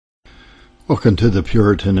Welcome to the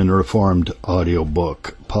Puritan and Reformed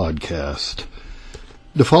audiobook podcast.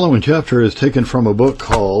 The following chapter is taken from a book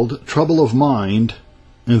called Trouble of Mind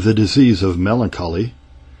and the Disease of Melancholy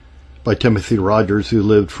by Timothy Rogers, who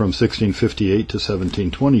lived from 1658 to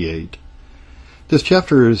 1728. This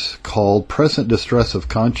chapter is called Present Distress of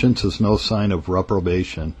Conscience is No Sign of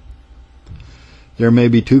Reprobation. There may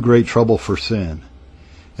be too great trouble for sin,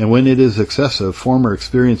 and when it is excessive, former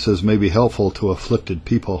experiences may be helpful to afflicted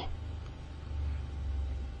people.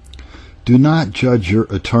 Do not judge your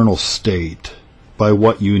eternal state by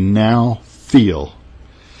what you now feel.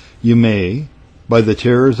 You may, by the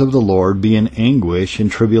terrors of the Lord, be in anguish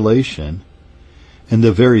and tribulation in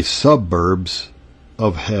the very suburbs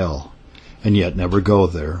of hell, and yet never go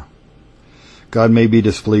there. God may be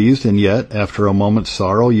displeased, and yet, after a moment's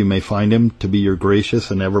sorrow, you may find him to be your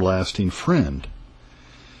gracious and everlasting friend.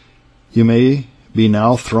 You may be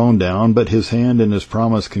now thrown down, but his hand and his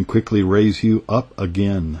promise can quickly raise you up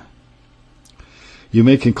again. You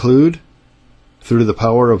may conclude, through the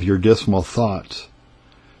power of your dismal thoughts,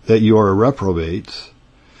 that you are reprobates,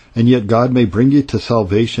 and yet God may bring you to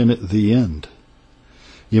salvation at the end.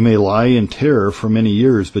 You may lie in terror for many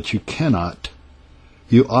years, but you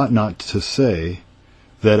ought not to say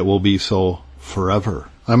that it will be so forever.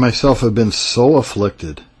 I myself have been so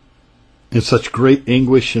afflicted, in such great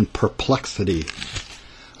anguish and perplexity,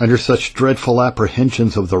 under such dreadful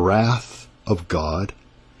apprehensions of the wrath of God,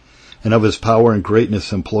 and of his power and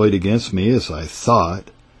greatness employed against me, as I thought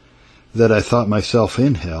myself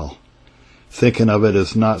in hell, thinking of it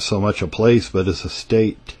as not so much a place, but as a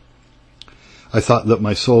state. I thought that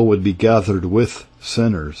my soul would be gathered with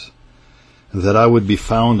sinners, and that I would be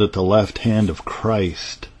found at the left hand of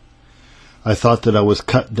Christ. I thought that I was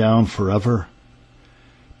cut down forever,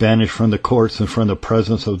 banished from the courts and from the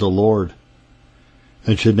presence of the Lord,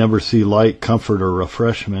 and should never see light, comfort, or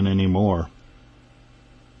refreshment any more.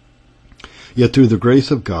 Yet through the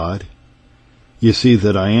grace of God, you see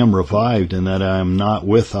that I am revived, and that I am not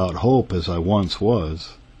without hope as I once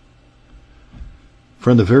was.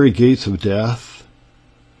 From the very gates of death,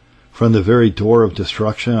 from the very door of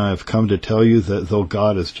destruction, I have come to tell you that though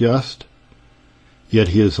God is just, yet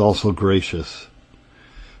he is also gracious.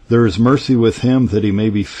 There is mercy with him that he may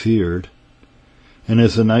be feared. And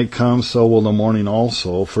as the night comes, so will the morning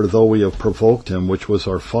also, for though we have provoked him, which was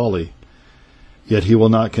our folly, yet he will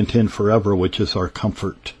not contend forever, which is our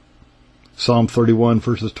comfort. Psalm 31,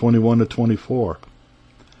 verses 21 to 24.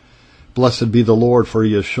 Blessed be the Lord, for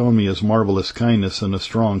he has shown me his marvelous kindness in a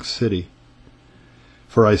strong city.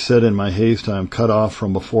 For I said in my haste, I am cut off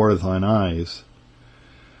from before thine eyes.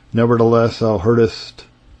 Nevertheless thou heardest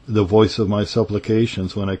the voice of my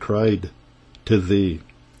supplications when I cried to thee.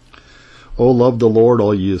 O love the Lord,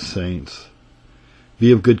 all ye his saints.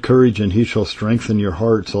 Be of good courage, and he shall strengthen your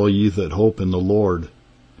hearts, all ye that hope in the Lord.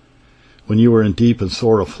 When you are in deep and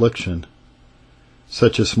sore affliction,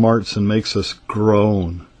 such as smarts and makes us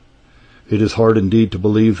groan, it is hard indeed to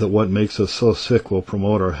believe that what makes us so sick will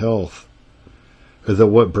promote our health, or that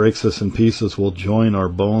what breaks us in pieces will join our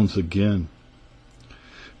bones again.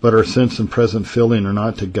 But our sense and present feeling are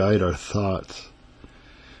not to guide our thoughts.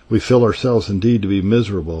 We feel ourselves indeed to be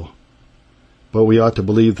miserable, but we ought to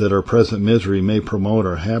believe that our present misery may promote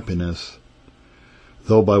our happiness,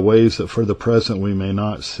 though by ways that for the present we may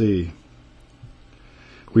not see.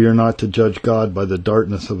 We are not to judge God by the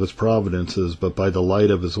darkness of his providences, but by the light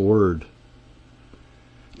of his word.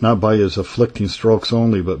 Not by his afflicting strokes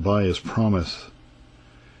only, but by his promise,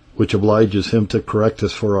 which obliges him to correct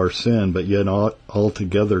us for our sin, but yet ought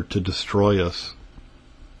altogether to destroy us.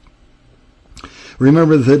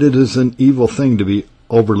 Remember that it is an evil thing to be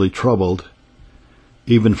overly troubled,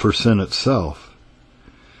 even for sin itself.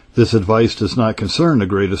 This advice does not concern the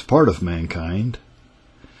greatest part of mankind.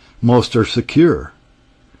 Most are secure,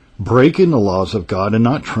 breaking the laws of God and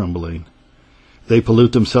not trembling. They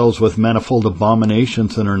pollute themselves with manifold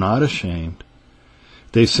abominations and are not ashamed.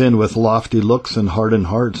 They sin with lofty looks and hardened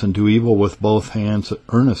hearts, and do evil with both hands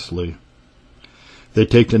earnestly. They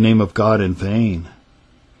take the name of God in vain.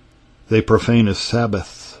 They profane his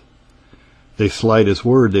Sabbaths. They slight his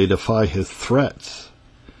word. They defy his threats.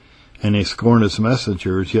 And they scorn his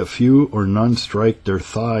messengers, yet few or none strike their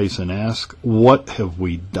thighs and ask, what have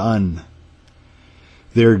we done?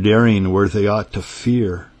 They are daring where they ought to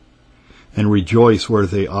fear, and rejoice where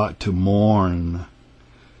they ought to mourn.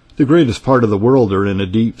 The greatest part of the world are in a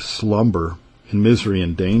deep slumber, in misery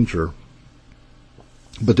and danger.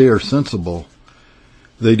 But they are sensible.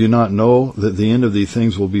 They do not know that the end of these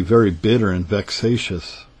things will be very bitter and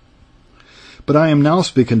vexatious. But I am now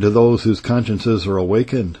speaking to those whose consciences are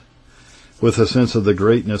awakened, with a sense of the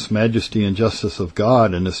greatness, majesty, and justice of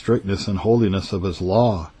God and the strictness and holiness of his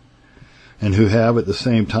law, and who have at the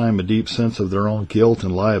same time a deep sense of their own guilt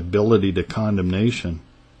and liability to condemnation.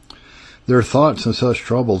 Their thoughts in such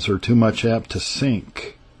troubles are too much apt to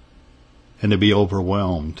sink and to be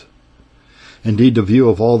overwhelmed. Indeed, the view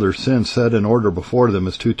of all their sins set in order before them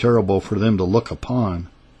is too terrible for them to look upon.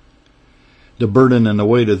 The burden and the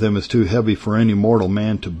weight of them is too heavy for any mortal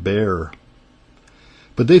man to bear.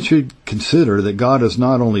 But they should consider that God is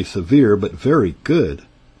not only severe, but very good,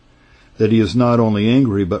 that he is not only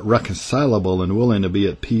angry, but reconcilable and willing to be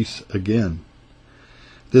at peace again.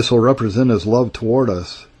 This will represent his love toward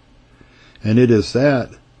us, and it is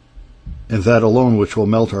that, and that alone, which will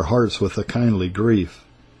melt our hearts with a kindly grief,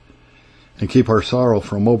 and keep our sorrow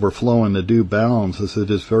from overflowing the due bounds, as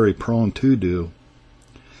it is very prone to do.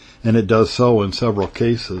 And it does so in several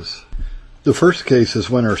cases. The first case is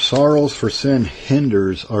when our sorrows for sin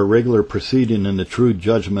hinders our regular proceeding in the true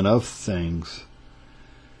judgment of things.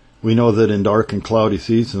 We know that in dark and cloudy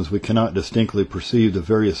seasons we cannot distinctly perceive the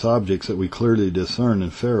various objects that we clearly discern in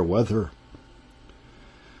fair weather.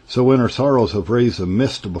 So when our sorrows have raised a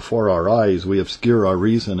mist before our eyes, we obscure our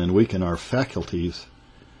reason and weaken our faculties.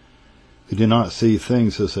 We do not see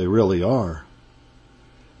things as they really are,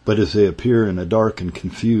 but as they appear in a dark and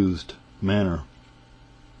confused manner.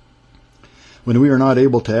 When we are not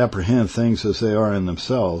able to apprehend things as they are in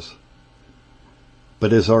themselves,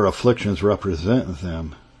 but as our afflictions represent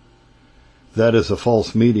them, that is a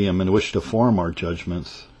false medium in which to form our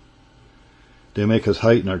judgments. They make us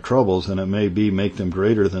heighten our troubles, and it may be make them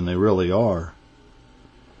greater than they really are.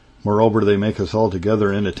 Moreover, they make us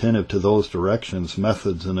altogether inattentive to those directions,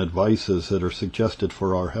 methods, and advices that are suggested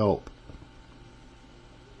for our help.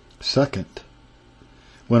 Second,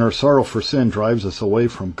 when our sorrow for sin drives us away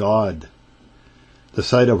from God, the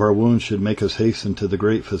sight of our wounds should make us hasten to the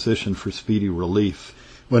great physician for speedy relief.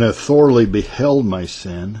 When I have thoroughly beheld my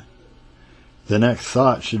sin, the next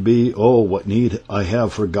thought should be, oh, what need I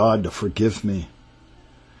have for God to forgive me,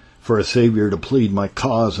 for a Savior to plead my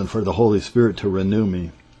cause, and for the Holy Spirit to renew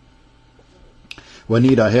me. What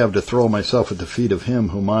need I have to throw myself at the feet of him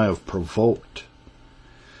whom I have provoked?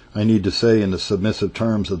 I need to say in the submissive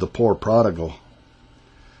terms of the poor prodigal,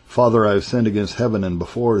 Father, I have sinned against heaven and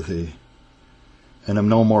before thee, and am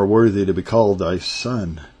no more worthy to be called thy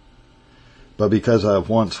son. But because I have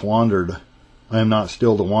once wandered, I am not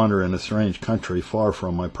still to wander in a strange country far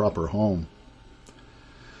from my proper home.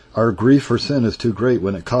 Our grief for sin is too great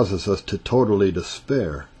when it causes us to totally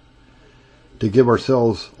despair, to give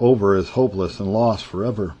ourselves over as hopeless and lost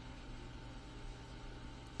forever.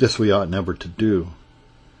 This we ought never to do.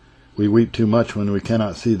 We weep too much when we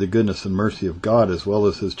cannot see the goodness and mercy of God as well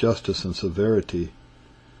as his justice and severity,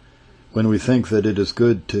 when we think that it is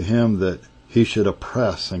good to him that he should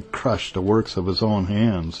oppress and crush the works of his own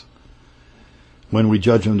hands, when we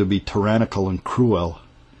judge him to be tyrannical and cruel,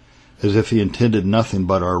 as if he intended nothing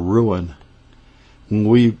but our ruin, when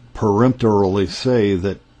we peremptorily say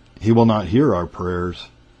that he will not hear our prayers,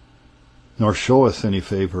 nor show us any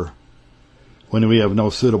favor, when we have no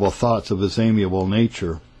suitable thoughts of his amiable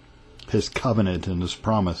nature, his covenant, and his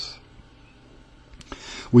promise.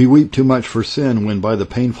 We weep too much for sin when by the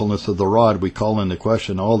painfulness of the rod we call into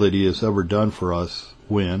question all that he has ever done for us,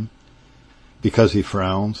 when, because he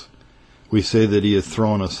frowns, we say that he has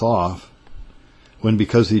thrown us off, when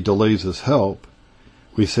because he delays his help,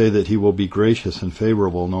 we say that he will be gracious and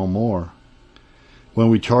favorable no more, when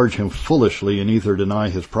we charge him foolishly and either deny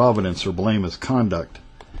his providence or blame his conduct,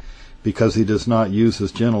 because he does not use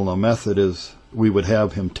as gentle a method as we would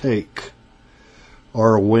have him take,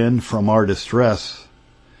 or when from our distress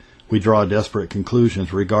we draw desperate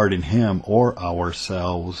conclusions regarding him or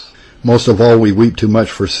ourselves. Most of all, we weep too much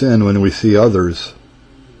for sin when we see others,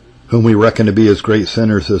 whom we reckon to be as great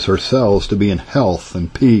sinners as ourselves, to be in health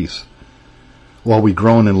and peace, while we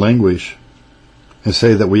groan and languish, and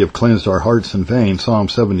say that we have cleansed our hearts in vain. Psalm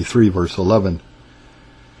 73, verse 11.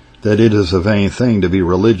 That it is a vain thing to be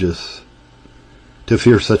religious, to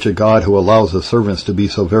fear such a God who allows his servants to be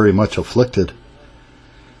so very much afflicted,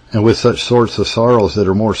 and with such sorts of sorrows that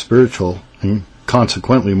are more spiritual and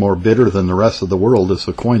consequently more bitter than the rest of the world is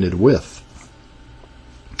acquainted with.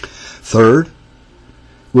 Third,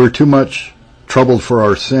 we are too much troubled for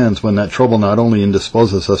our sins when that trouble not only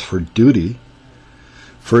indisposes us for duty,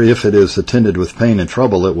 for if it is attended with pain and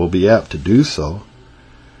trouble it will be apt to do so,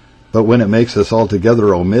 but when it makes us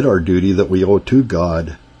altogether omit our duty that we owe to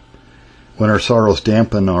God, when our sorrows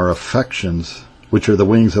dampen our affections, which are the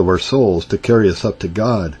wings of our souls, to carry us up to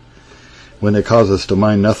God, when they cause us to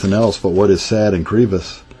mind nothing else but what is sad and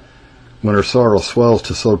grievous, when our sorrow swells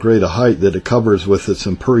to so great a height that it covers with its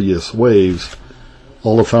impervious waves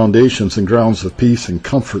all the foundations and grounds of peace and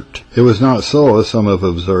comfort. It was not so, as some have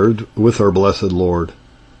observed, with our blessed Lord.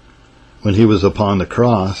 When he was upon the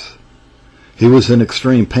cross, he was in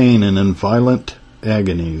extreme pain and in violent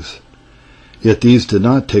agonies. Yet these did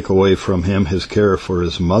not take away from him his care for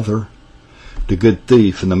his mother. The good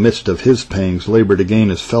thief, in the midst of his pangs, labored to gain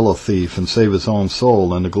his fellow thief and save his own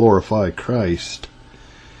soul and to glorify Christ.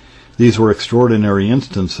 These were extraordinary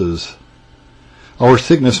instances. Our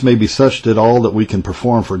sickness may be such that all that we can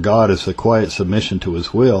perform for God is a quiet submission to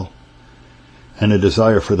his will and a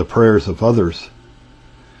desire for the prayers of others.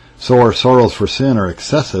 So our sorrows for sin are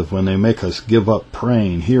excessive when they make us give up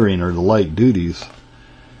praying, hearing, or the like duties.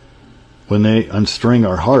 When they unstring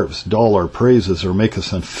our harps, dull our praises, or make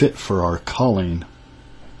us unfit for our calling.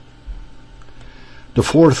 The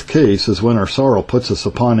fourth case is when our sorrow puts us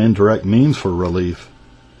upon indirect means for relief.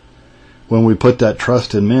 When we put that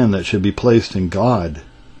trust in men that should be placed in God.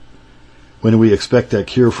 When we expect that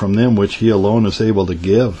cure from them which he alone is able to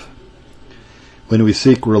give. When we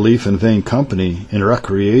seek relief in vain company, in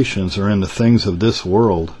recreations, or in the things of this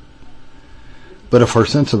world. But if our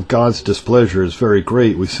sense of God's displeasure is very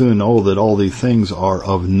great, we soon know that all these things are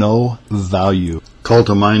of no value. Call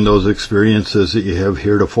to mind those experiences that you have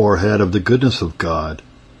heretofore had of the goodness of God.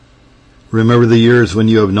 Remember the years when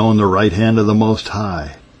you have known the right hand of the Most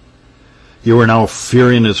High. You are now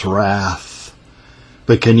fearing his wrath.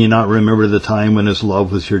 But can you not remember the time when his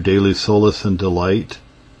love was your daily solace and delight?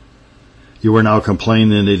 You are now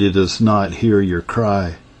complaining that he does not hear your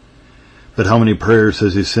cry. But how many prayers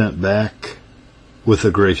has he sent back with a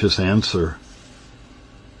gracious answer?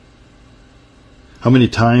 How many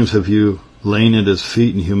times have you lain at his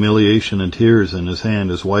feet in humiliation and tears, and his hand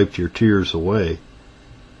has wiped your tears away?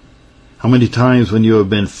 How many times when you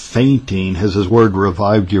have been fainting has his word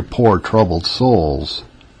revived your poor troubled souls?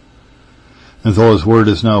 And though his word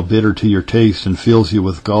is now bitter to your taste and fills you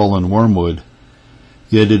with gall and wormwood,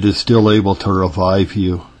 yet it is still able to revive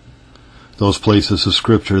you. Those places of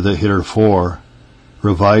Scripture that heretofore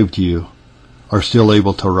revived you are still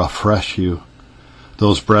able to refresh you.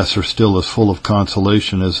 Those breasts are still as full of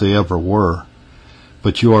consolation as they ever were,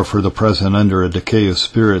 but you are for the present under a decay of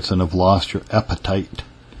spirits and have lost your appetite,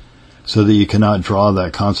 so that you cannot draw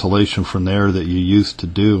that consolation from there that you used to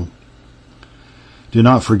do. Do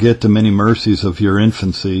not forget the many mercies of your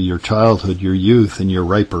infancy, your childhood, your youth, and your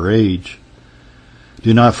riper age.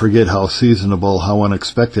 Do not forget how seasonable, how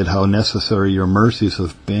unexpected, how necessary your mercies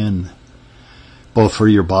have been, both for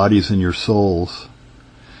your bodies and your souls.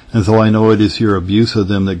 And though I know it is your abuse of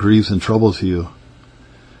them that grieves and troubles you,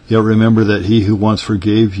 yet remember that he who once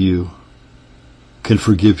forgave you can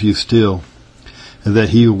forgive you still, and that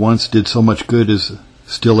he who once did so much good is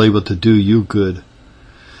still able to do you good.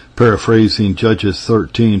 Paraphrasing Judges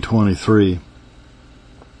 13:23.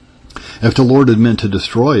 If the Lord had meant to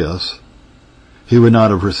destroy us, he would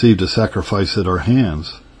not have received a sacrifice at our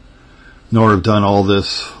hands, nor have done all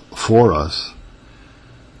this for us.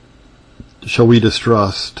 Shall we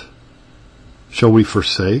distrust? Shall we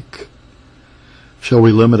forsake? Shall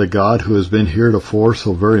we limit a God who has been heretofore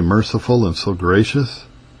so very merciful and so gracious?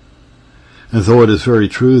 And though it is very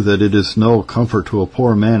true that it is no comfort to a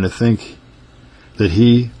poor man to think that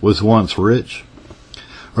he was once rich,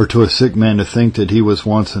 or to a sick man to think that he was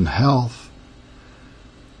once in health,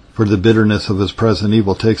 for the bitterness of his present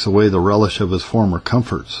evil takes away the relish of his former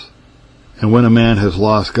comforts. And when a man has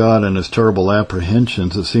lost God and his terrible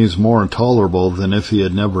apprehensions, it seems more intolerable than if he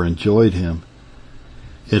had never enjoyed him.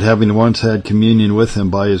 Yet having once had communion with him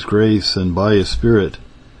by his grace and by his Spirit,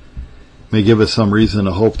 may give us some reason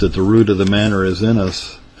to hope that the root of the matter is in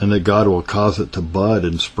us, and that God will cause it to bud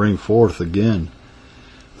and spring forth again,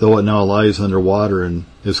 though it now lies under water and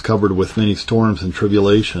is covered with many storms and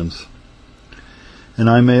tribulations. And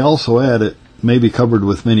I may also add, it may be covered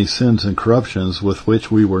with many sins and corruptions with which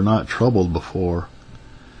we were not troubled before.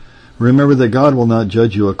 Remember that God will not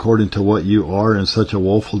judge you according to what you are in such a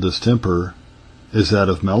woeful distemper as that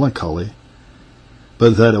of melancholy,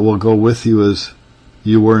 but that it will go with you as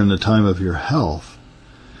you were in the time of your health.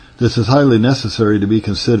 This is highly necessary to be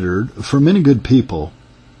considered for many good people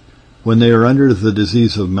when they are under the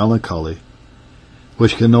disease of melancholy,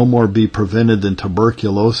 which can no more be prevented than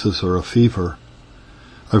tuberculosis or a fever,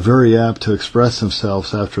 are very apt to express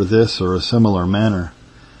themselves after this or a similar manner.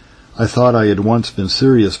 I thought I had once been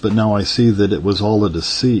serious, but now I see that it was all a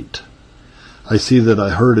deceit. I see that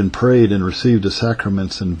I heard and prayed and received the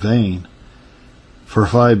sacraments in vain. For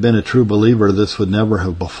if I had been a true believer, this would never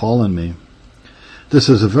have befallen me. This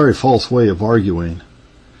is a very false way of arguing.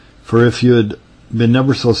 For if you had been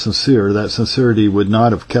never so sincere, that sincerity would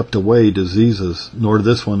not have kept away diseases, nor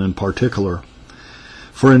this one in particular.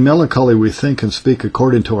 For in melancholy we think and speak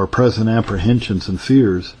according to our present apprehensions and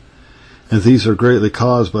fears, and these are greatly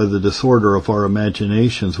caused by the disorder of our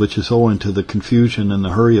imaginations, which is owing to the confusion and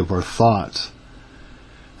the hurry of our thoughts.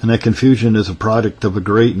 And that confusion is a product of a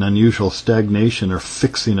great and unusual stagnation or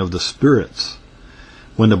fixing of the spirits,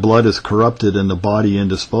 when the blood is corrupted and the body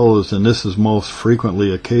indisposed, and this is most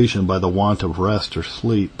frequently occasioned by the want of rest or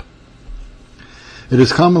sleep. It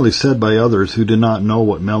is commonly said by others who do not know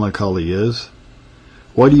what melancholy is,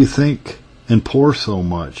 "Why do you think and pour so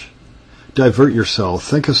much? Divert yourself,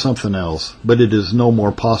 think of something else." But it is no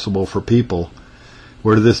more possible for people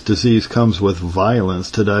where this disease comes with violence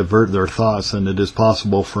to divert their thoughts than it is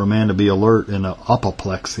possible for a man to be alert in an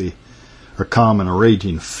apoplexy or calm in a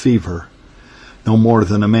raging fever. No more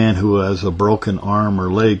than a man who has a broken arm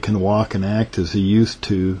or leg can walk and act as he used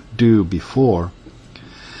to do before.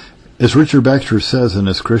 As Richard Baxter says in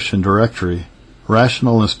his Christian Directory,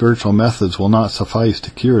 rational and spiritual methods will not suffice to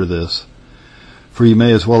cure this, for you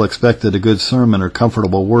may as well expect that a good sermon or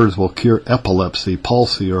comfortable words will cure epilepsy,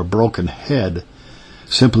 palsy, or a broken head,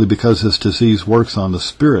 simply because this disease works on the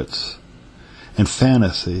spirits and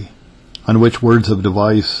fantasy, on which words of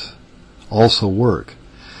advice also work.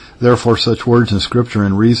 Therefore such words in Scripture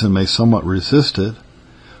and reason may somewhat resist it,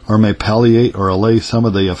 or may palliate or allay some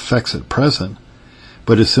of the effects at present,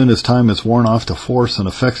 but as soon as time is worn off the force and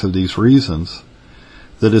effects of these reasons,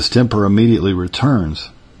 the distemper immediately returns.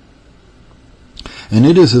 And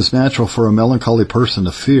it is as natural for a melancholy person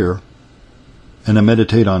to fear and to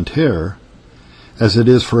meditate on terror as it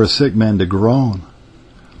is for a sick man to groan,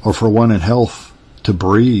 or for one in health to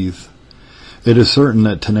breathe. It is certain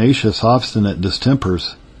that tenacious, obstinate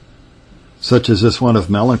distempers, such as this one of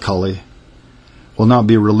melancholy, will not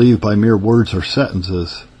be relieved by mere words or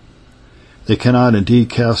sentences. They cannot indeed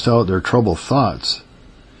cast out their troubled thoughts.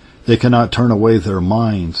 They cannot turn away their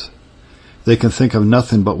minds. They can think of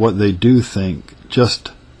nothing but what they do think.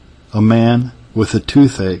 Just a man with a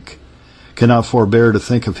toothache cannot forbear to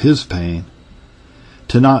think of his pain.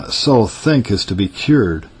 To not so think is to be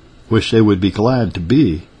cured, which they would be glad to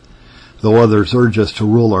be. Though others urge us to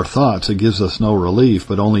rule our thoughts, it gives us no relief,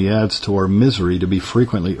 but only adds to our misery to be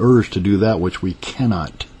frequently urged to do that which we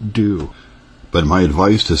cannot do. But my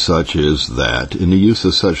advice to such is that, in the use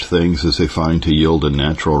of such things as they find to yield a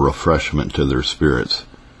natural refreshment to their spirits,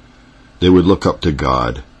 they would look up to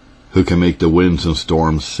God, who can make the winds and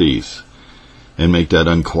storms cease, and make that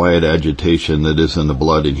unquiet agitation that is in the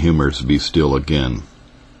blood and humors be still again.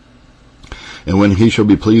 And when he shall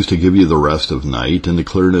be pleased to give you the rest of night and the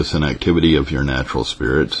clearness and activity of your natural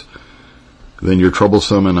spirits, then your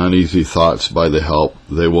troublesome and uneasy thoughts, by the help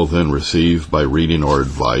they will then receive by reading or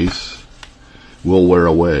advice, will wear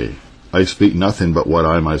away. I speak nothing but what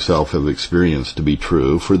I myself have experienced to be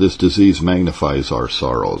true, for this disease magnifies our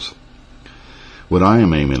sorrows. What I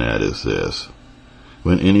am aiming at is this: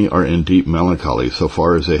 when any are in deep melancholy, so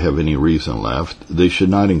far as they have any reason left, they should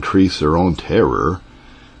not increase their own terror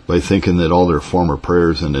by thinking that all their former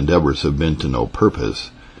prayers and endeavors have been to no purpose,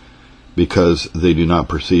 because they do not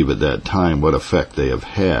perceive at that time what effect they have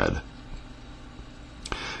had.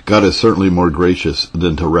 God is certainly more gracious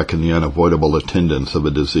than to reckon the unavoidable attendance of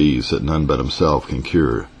a disease that none but himself can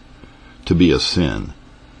cure to be a sin.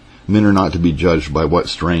 Men are not to be judged by what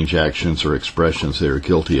strange actions or expressions they are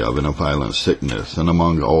guilty of in a violent sickness, and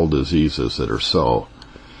among all diseases that are so,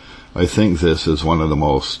 I think this is one of the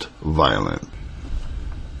most violent.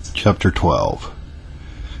 Chapter 12.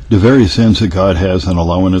 The very sins that God has in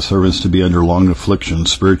allowing his servants to be under long affliction,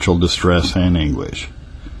 spiritual distress, and anguish.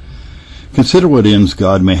 Consider what ends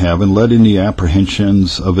God may have in letting the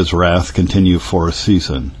apprehensions of his wrath continue for a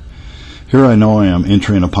season. Here I know I am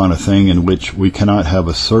entering upon a thing in which we cannot have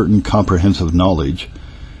a certain comprehensive knowledge,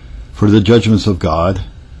 for the judgments of God,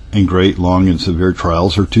 and great, long, and severe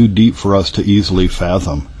trials, are too deep for us to easily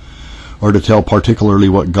fathom, or to tell particularly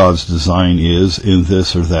what God's design is in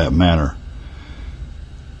this or that manner.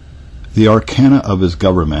 The arcana of his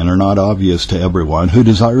government are not obvious to everyone who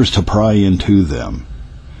desires to pry into them.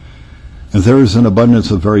 And there is an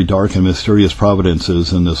abundance of very dark and mysterious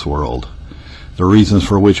providences in this world, the reasons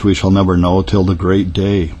for which we shall never know till the great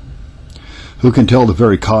day. Who can tell the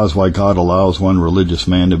very cause why God allows one religious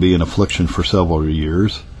man to be in affliction for several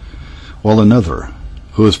years, while another,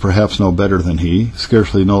 who is perhaps no better than he,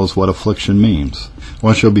 scarcely knows what affliction means?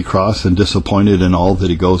 One shall be cross and disappointed in all that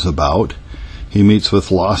he goes about. He meets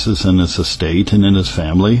with losses in his estate and in his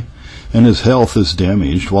family, and his health is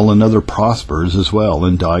damaged, while another prospers as well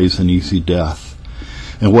and dies an easy death.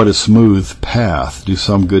 And what a smooth path do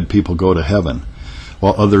some good people go to heaven,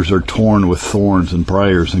 while others are torn with thorns and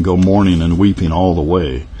briars and go mourning and weeping all the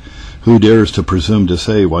way. Who dares to presume to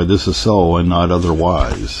say why this is so and not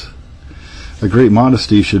otherwise? A great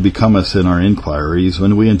modesty should become us in our inquiries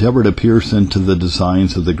when we endeavor to pierce into the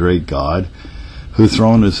designs of the great God, whose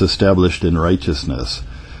throne is established in righteousness,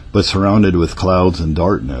 but surrounded with clouds and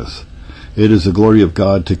darkness. It is the glory of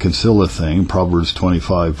God to conceal a thing, Proverbs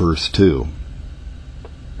 25, verse 2.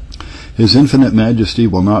 His infinite majesty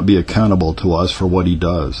will not be accountable to us for what he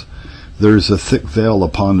does. There is a thick veil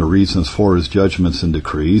upon the reasons for his judgments and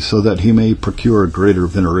decrees, so that he may procure greater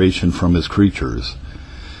veneration from his creatures.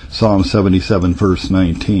 Psalm 77, verse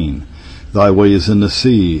 19. Thy way is in the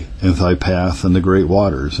sea, and thy path in the great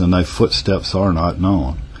waters, and thy footsteps are not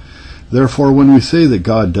known. Therefore, when we say that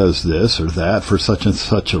God does this or that for such and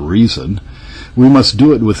such a reason, we must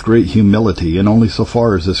do it with great humility, and only so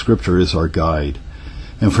far as the Scripture is our guide.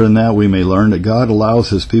 And from that we may learn that God allows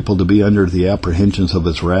his people to be under the apprehensions of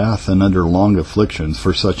his wrath and under long afflictions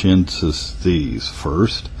for such ends as these.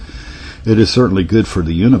 First, it is certainly good for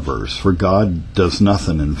the universe, for God does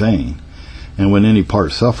nothing in vain, and when any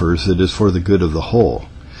part suffers, it is for the good of the whole.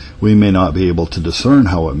 We may not be able to discern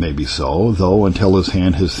how it may be so, though until his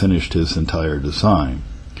hand has finished his entire design.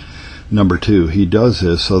 Number 2, he does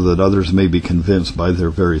this so that others may be convinced by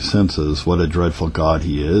their very senses what a dreadful God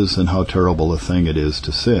he is, and how terrible a thing it is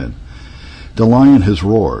to sin. The lion has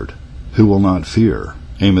roared, who will not fear?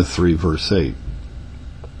 Amos 3, verse 8.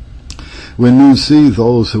 When men see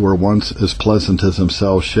those who were once as pleasant as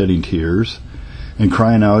themselves shedding tears, and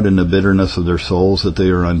crying out in the bitterness of their souls that they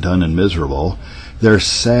are undone and miserable, their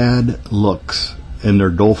sad looks and their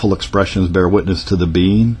doleful expressions bear witness to the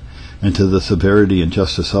being and to the severity and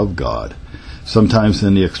justice of God. Sometimes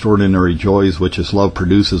in the extraordinary joys which his love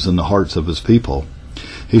produces in the hearts of his people,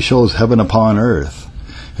 he shows heaven upon earth,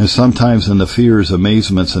 and sometimes in the fears,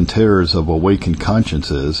 amazements, and terrors of awakened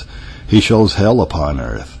consciences, he shows hell upon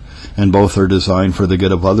earth, and both are designed for the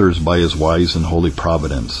good of others by his wise and holy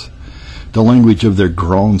providence. The language of their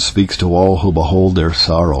groan speaks to all who behold their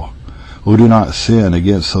sorrow. O do not sin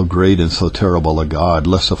against so great and so terrible a God,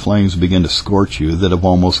 lest the flames begin to scorch you that have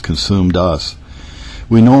almost consumed us.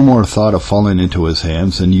 We no more thought of falling into his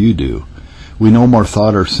hands than you do. We no more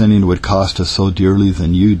thought our sinning would cost us so dearly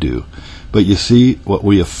than you do. But you see what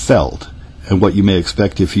we have felt, and what you may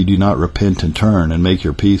expect if you do not repent and turn and make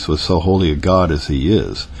your peace with so holy a God as he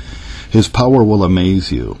is. His power will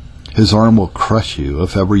amaze you. His arm will crush you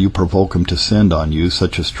if ever you provoke him to send on you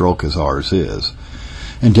such a stroke as ours is.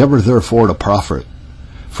 Endeavor therefore to profit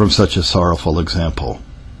from such a sorrowful example.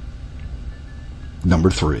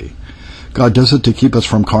 Number 3. God does it to keep us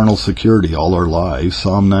from carnal security all our lives.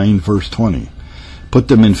 Psalm 9, verse 20. Put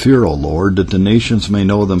them in fear, O Lord, that the nations may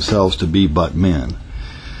know themselves to be but men.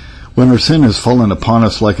 When our sin has fallen upon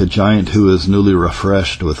us like a giant who is newly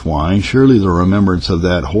refreshed with wine, surely the remembrance of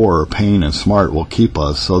that horror, pain, and smart will keep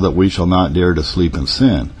us, so that we shall not dare to sleep in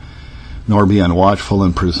sin, nor be unwatchful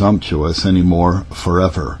and presumptuous any more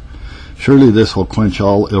forever. Surely this will quench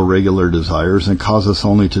all irregular desires, and cause us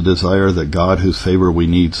only to desire that God whose favor we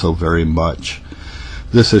need so very much.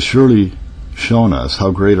 This has surely shown us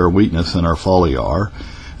how great our weakness and our folly are,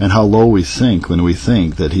 and how low we sink when we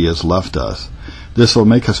think that he has left us. This will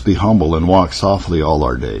make us be humble and walk softly all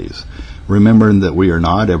our days, remembering that we are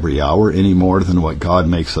not every hour any more than what God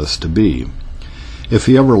makes us to be. If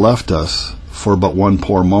he ever left us for but one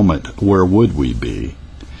poor moment, where would we be?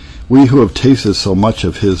 We who have tasted so much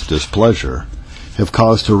of his displeasure have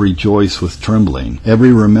cause to rejoice with trembling.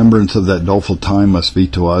 Every remembrance of that doleful time must be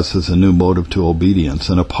to us as a new motive to obedience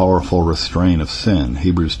and a powerful restraint of sin.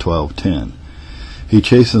 Hebrews 12:10. He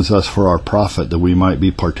chastens us for our profit, that we might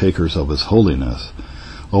be partakers of his holiness.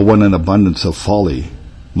 Oh, what an abundance of folly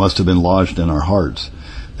must have been lodged in our hearts,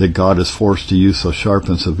 that God is forced to use so sharp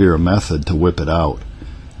and severe a method to whip it out.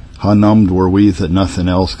 How numbed were we that nothing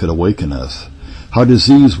else could awaken us. How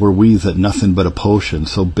diseased were we that nothing but a potion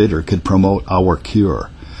so bitter could promote our cure.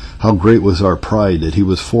 How great was our pride that he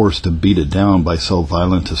was forced to beat it down by so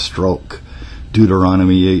violent a stroke.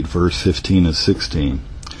 Deuteronomy 8, verse 15 and 16.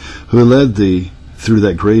 Who led thee through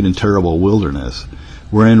that great and terrible wilderness,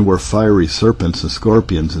 wherein were fiery serpents and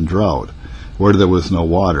scorpions and drought, where there was no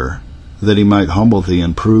water, that he might humble thee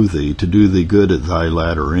and prove thee, to do thee good at thy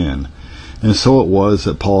latter end. And so it was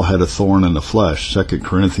that Paul had a thorn in the flesh, 2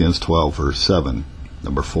 Corinthians 12, verse 7.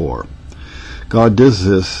 Number 4. God does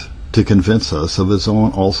this to convince us of his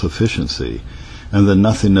own all-sufficiency, and the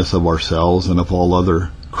nothingness of ourselves and of all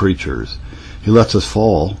other creatures. He lets us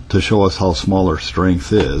fall to show us how small our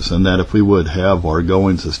strength is, and that if we would have our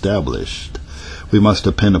goings established, we must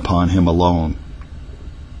depend upon him alone.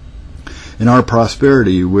 In our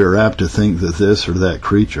prosperity, we are apt to think that this or that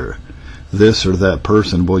creature, this or that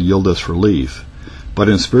person will yield us relief. But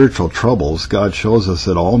in spiritual troubles, God shows us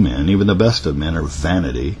that all men, even the best of men, are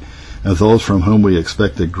vanity, and those from whom we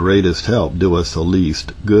expect the greatest help do us the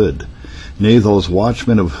least good. Nay, those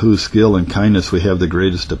watchmen of whose skill and kindness we have the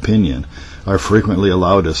greatest opinion are frequently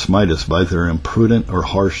allowed to smite us by their imprudent or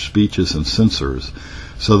harsh speeches and censures,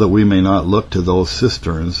 so that we may not look to those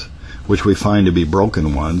cisterns which we find to be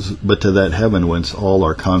broken ones, but to that heaven whence all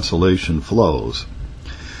our consolation flows.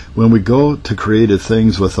 When we go to created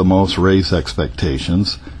things with the most raised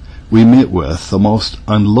expectations, we meet with the most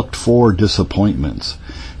unlooked-for disappointments,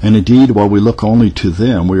 and indeed, while we look only to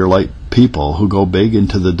them, we are like people who go begging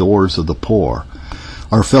to the doors of the poor.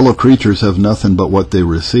 Our fellow creatures have nothing but what they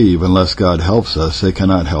receive. Unless God helps us, they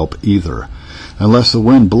cannot help either. Unless the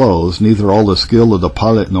wind blows, neither all the skill of the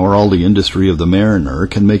pilot nor all the industry of the mariner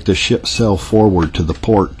can make the ship sail forward to the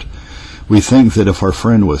port. We think that if our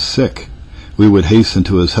friend was sick, we would hasten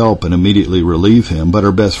to his help and immediately relieve him, but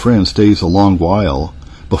our best friend stays a long while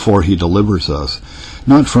before he delivers us,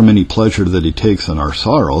 not from any pleasure that he takes in our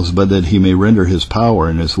sorrows, but that he may render his power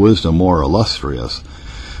and his wisdom more illustrious.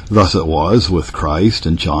 Thus it was with Christ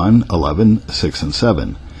in John 11:6 and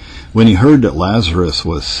 7. When he heard that Lazarus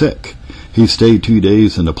was sick, he stayed 2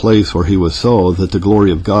 days in the place where he was, so that the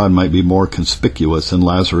glory of God might be more conspicuous in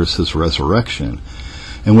Lazarus' resurrection.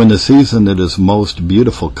 And when the season that is most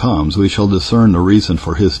beautiful comes, we shall discern the reason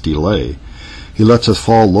for his delay. He lets us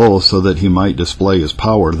fall low so that he might display his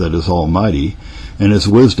power that is almighty, and his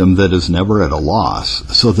wisdom that is never at a loss,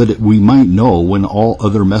 so that we might know, when all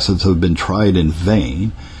other methods have been tried in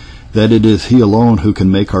vain, that it is he alone who can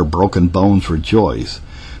make our broken bones rejoice,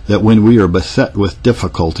 that when we are beset with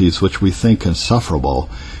difficulties which we think insufferable,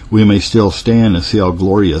 we may still stand and see how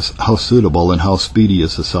glorious, how suitable, and how speedy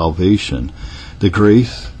is the salvation, the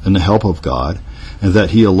grace and the help of God, and that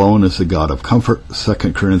he alone is the God of comfort.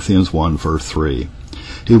 2 Corinthians 1 verse 3.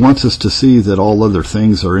 He wants us to see that all other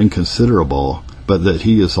things are inconsiderable, but that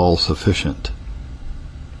he is all sufficient.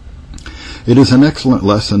 It is an excellent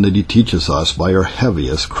lesson that he teaches us by our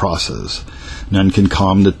heaviest crosses. None can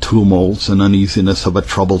calm the tumults and uneasiness of a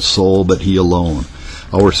troubled soul but he alone.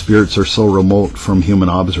 Our spirits are so remote from human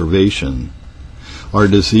observation. Our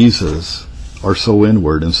diseases are so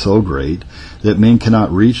inward and so great that men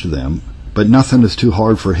cannot reach them, but nothing is too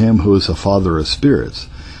hard for him who is the Father of spirits,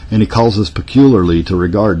 and he calls us peculiarly to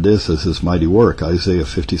regard this as his mighty work, Isaiah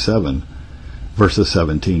 57, verses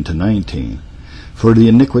 17 to 19. For the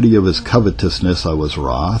iniquity of his covetousness I was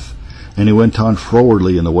wroth, and he went on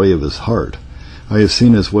frowardly in the way of his heart. I have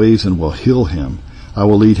seen his ways and will heal him. I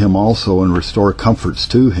will lead him also and restore comforts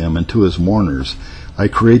to him and to his mourners. I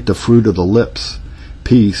create the fruit of the lips.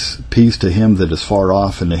 Peace, peace to him that is far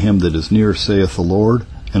off and to him that is near, saith the Lord,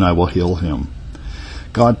 and I will heal him.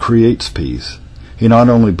 God creates peace. He not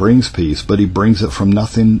only brings peace, but he brings it from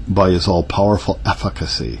nothing by his all-powerful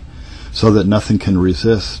efficacy, so that nothing can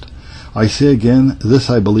resist. I say again, this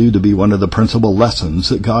I believe to be one of the principal lessons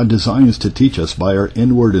that God designs to teach us by our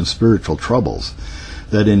inward and spiritual troubles,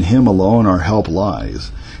 that in him alone our help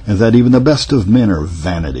lies, and that even the best of men are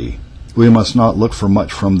vanity. We must not look for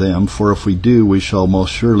much from them, for if we do, we shall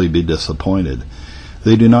most surely be disappointed.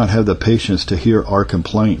 They do not have the patience to hear our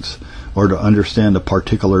complaints, or to understand the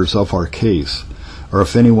particulars of our case. Or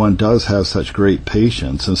if anyone does have such great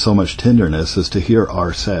patience and so much tenderness as to hear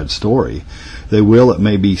our sad story, they will, it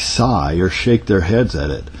may be, sigh or shake their heads at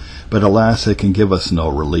it, but alas, they can give us no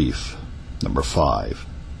relief. Number 5.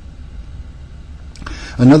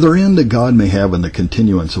 Another end that God may have in the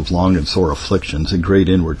continuance of long and sore afflictions and great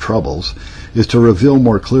inward troubles is to reveal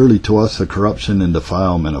more clearly to us the corruption and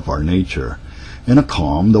defilement of our nature. In a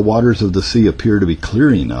calm, the waters of the sea appear to be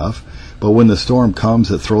clear enough, but when the storm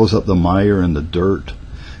comes, it throws up the mire and the dirt.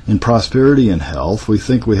 In prosperity and health, we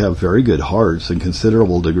think we have very good hearts and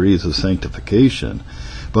considerable degrees of sanctification,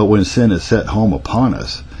 but when sin is set home upon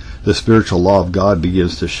us, the spiritual law of God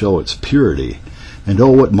begins to show its purity. And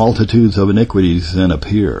oh, what multitudes of iniquities then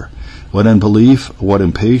appear! What unbelief, what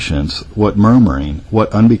impatience, what murmuring,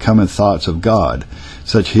 what unbecoming thoughts of God,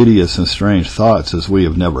 such hideous and strange thoughts as we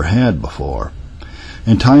have never had before.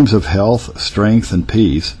 In times of health, strength, and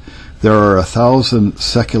peace, there are 1,000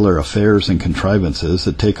 secular affairs and contrivances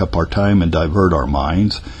that take up our time and divert our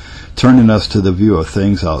minds, turning us to the view of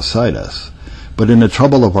things outside us. But in the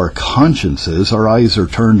trouble of our consciences, our eyes are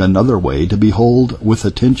turned another way to behold with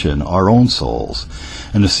attention our own souls,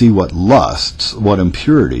 and to see what lusts, what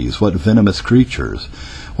impurities, what venomous creatures,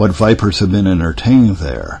 what vipers have been entertained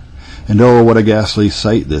there. And oh, what a ghastly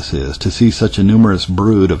sight this is, to see such a numerous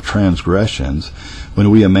brood of transgressions, when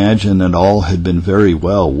we imagine that all had been very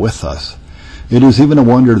well with us. It is even a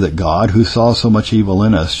wonder that God, who saw so much evil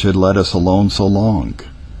in us, should let us alone so long.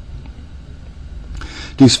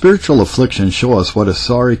 These spiritual afflictions show us what a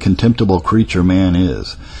sorry, contemptible creature man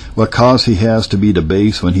is, what cause he has to be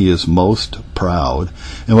debased when he is most proud,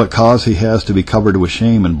 and what cause he has to be covered with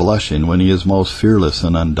shame and blushing when he is most fearless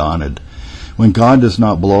and undaunted. When God does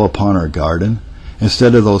not blow upon our garden,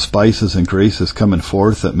 instead of those spices and graces coming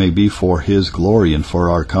forth that may be for his glory and for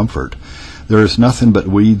our comfort, there is nothing but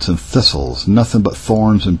weeds and thistles, nothing but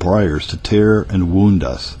thorns and briars to tear and wound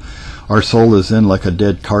us. Our soul is in like a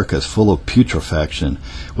dead carcass full of putrefaction,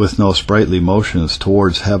 with no sprightly motions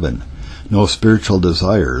towards heaven, no spiritual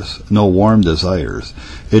desires, no warm desires.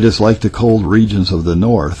 It is like the cold regions of the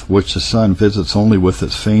north, which the sun visits only with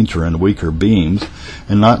its fainter and weaker beams,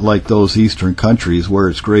 and not like those eastern countries where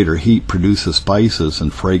its greater heat produces spices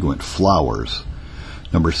and fragrant flowers.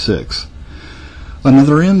 Number 6.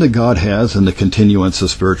 Another end that God has in the continuance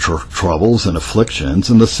of spiritual troubles and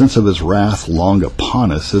afflictions and the sense of his wrath long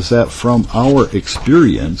upon us is that from our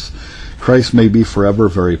experience, Christ may be forever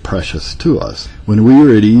very precious to us. When we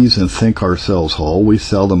are at ease and think ourselves whole, we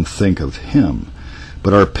seldom think of him.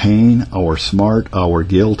 But our pain, our smart, our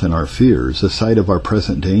guilt, and our fears, the sight of our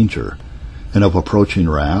present danger and of approaching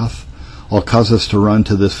wrath, all cause us to run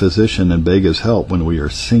to this physician and beg his help when we are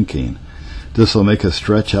sinking. This will make us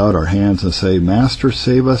stretch out our hands and say, Master,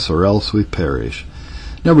 save us, or else we perish.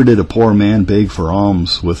 Never did a poor man beg for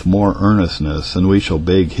alms with more earnestness, and we shall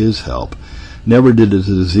beg his help. Never did a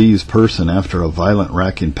diseased person after a violent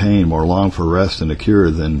racking pain more long for rest and a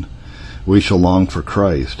cure than we shall long for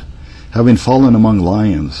Christ. Having fallen among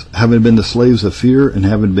lions, having been the slaves of fear, and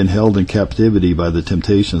having been held in captivity by the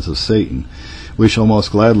temptations of Satan, we shall most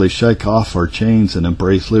gladly shake off our chains and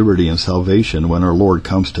embrace liberty and salvation when our Lord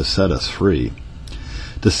comes to set us free.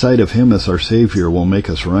 The sight of him as our Savior will make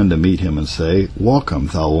us run to meet him and say, Welcome,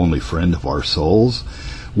 thou only friend of our souls.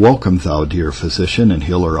 Welcome, thou dear physician and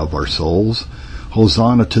healer of our souls.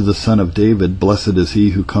 Hosanna to the Son of David. Blessed is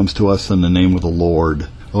he who comes to us in the name of the Lord.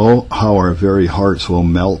 Oh, how our very hearts will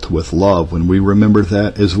melt with love when we remember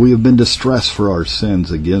that, as we have been distressed for our sins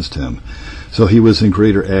against him, so he was in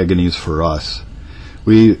greater agonies for us.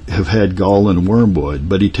 We have had gall and wormwood,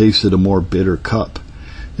 but he tasted a more bitter cup.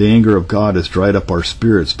 The anger of God has dried up our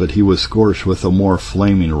spirits, but he was scorched with a more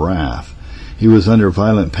flaming wrath. He was under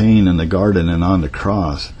violent pain in the garden and on the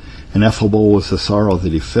cross. Ineffable was the sorrow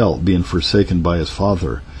that he felt, being forsaken by his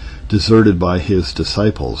Father, deserted by his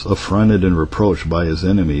disciples, affronted and reproached by his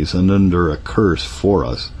enemies, and under a curse for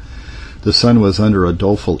us. The sun was under a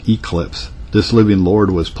doleful eclipse. This living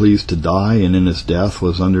Lord was pleased to die, and in his death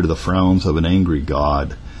was under the frowns of an angry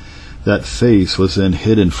God. That face was then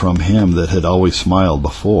hidden from him that had always smiled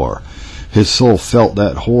before. His soul felt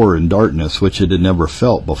that horror and darkness which it had never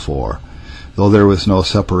felt before. Though there was no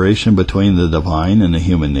separation between the divine and the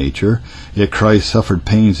human nature, yet Christ suffered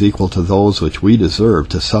pains equal to those which we deserve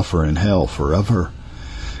to suffer in hell forever.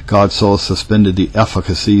 God so suspended the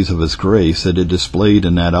efficacies of his grace that it displayed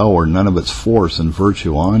in that hour none of its force and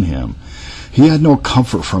virtue on him. He had no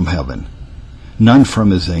comfort from heaven, none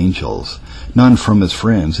from his angels, none from his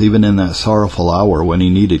friends, even in that sorrowful hour when he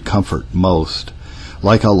needed comfort most.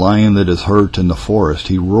 Like a lion that is hurt in the forest,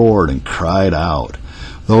 he roared and cried out,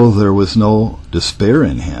 though there was no despair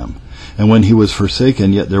in him. And when he was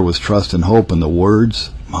forsaken, yet there was trust and hope in the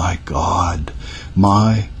words, My God,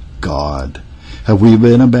 my God. Have we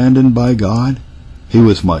been abandoned by God? He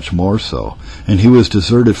was much more so, and he was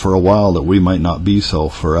deserted for a while that we might not be so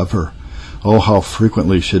forever. Oh, how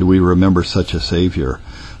frequently should we remember such a Savior!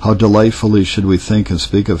 How delightfully should we think and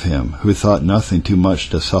speak of him, who thought nothing too much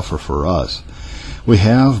to suffer for us. We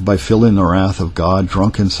have, by feeling the wrath of God,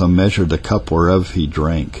 drunk in some measure the cup whereof he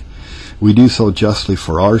drank. We do so justly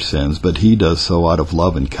for our sins, but he does so out of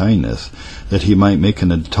love and kindness, that he might make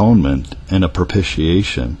an atonement and a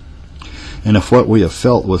propitiation. And if what we have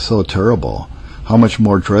felt was so terrible, how much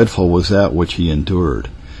more dreadful was that which he endured?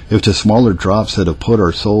 If the smaller drops that have put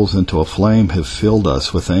our souls into a flame have filled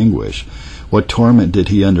us with anguish, what torment did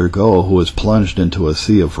he undergo who was plunged into a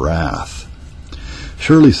sea of wrath?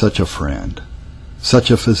 Surely such a friend,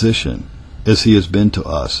 such a physician, as he has been to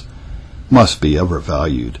us, must be ever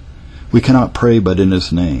valued. We cannot pray but in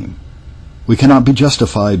his name. We cannot be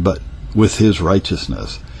justified but with his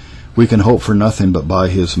righteousness. We can hope for nothing but by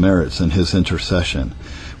his merits and his intercession.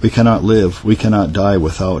 We cannot live, we cannot die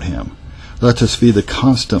without him. Let us be the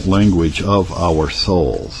constant language of our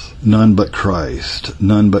souls. None but Christ,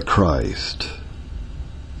 none but Christ.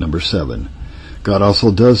 Number 7. God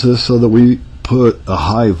also does this so that we put a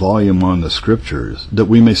high volume on the Scriptures, that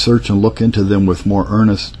we may search and look into them with more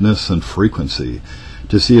earnestness and frequency,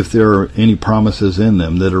 to see if there are any promises in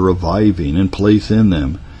them that are reviving and place in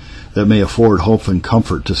them that may afford hope and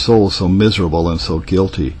comfort to souls so miserable and so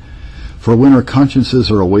guilty. For when our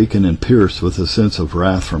consciences are awakened and pierced with a sense of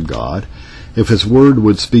wrath from God, if His word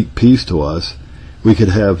would speak peace to us, we could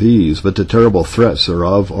have ease, but the terrible threats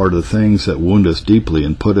thereof are the things that wound us deeply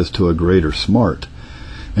and put us to a greater smart.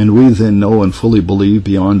 And we then know and fully believe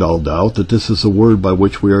beyond all doubt that this is the word by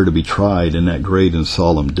which we are to be tried in that great and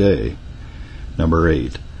solemn day. Number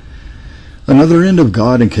 8. Another end of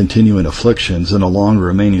God in continuing afflictions and a long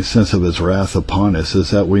remaining sense of His wrath upon us is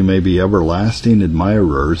that we may be everlasting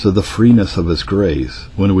admirers of the freeness of His grace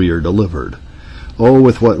when we are delivered. Oh,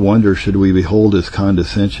 with what wonder should we behold His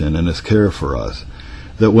condescension and His care for us,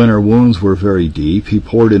 that when our wounds were very deep, He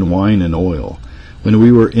poured in wine and oil. When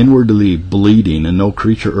we were inwardly bleeding and no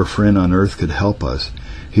creature or friend on earth could help us,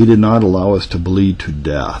 He did not allow us to bleed to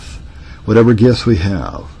death. Whatever gifts we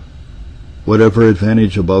have, whatever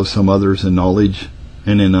advantage above some others in knowledge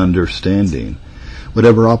and in understanding,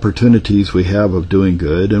 whatever opportunities we have of doing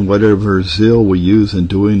good, and whatever zeal we use in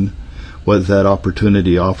doing what that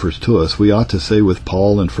opportunity offers to us, we ought to say with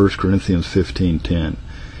Paul in 1 Corinthians 15:10,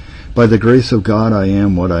 "By the grace of God I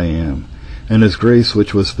am what I am, and His grace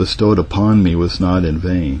which was bestowed upon me was not in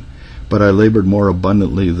vain. But I labored more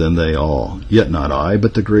abundantly than they all, yet not I,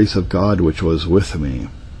 but the grace of God which was with me."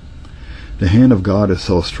 The hand of God is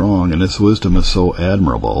so strong, and His wisdom is so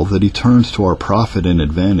admirable, that He turns to our profit and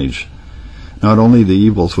advantage not only the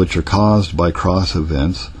evils which are caused by cross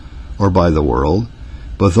events or by the world,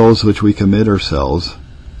 but those which we commit ourselves,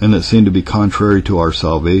 and that seem to be contrary to our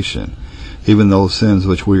salvation, even those sins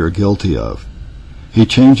which we are guilty of. He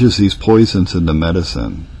changes these poisons into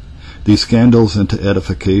medicine, these scandals into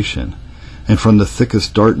edification, and from the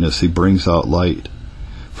thickest darkness He brings out light.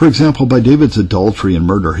 For example, by David's adultery and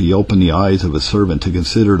murder He opened the eyes of His servant to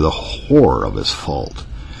consider the horror of his fault,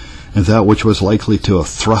 and that which was likely to have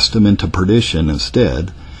thrust him into perdition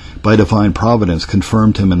instead, by divine providence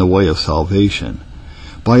confirmed him in the way of salvation.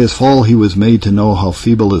 By his fall he was made to know how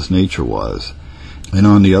feeble his nature was, and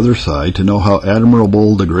on the other side to know how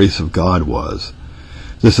admirable the grace of God was.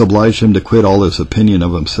 This obliged him to quit all his opinion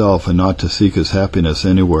of himself and not to seek his happiness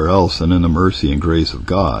anywhere else than in the mercy and grace of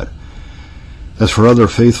God. As for other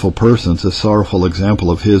faithful persons, this sorrowful example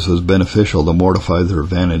of his was beneficial to mortify their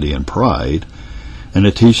vanity and pride, and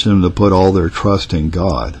to teach them to put all their trust in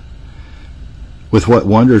God. With what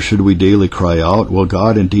wonder should we daily cry out, "Will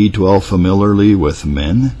God indeed dwell familiarly with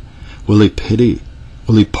men? Will He pity?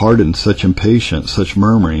 Will He pardon such impatience, such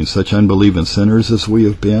murmuring, such unbelieving sinners as we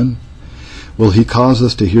have been? Will He cause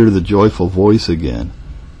us to hear the joyful voice again,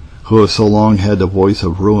 who have so long had the voice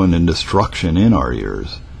of ruin and destruction in our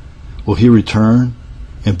ears? Will He return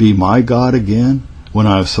and be my God again, when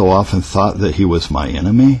I have so often thought that He was my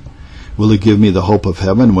enemy? Will He give me the hope of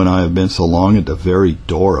heaven when I have been so long at the very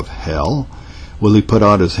door of hell? Will He put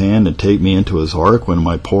out His hand and take me into His ark when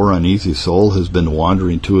my poor uneasy soul has been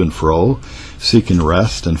wandering to and fro, seeking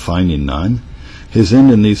rest and finding none? His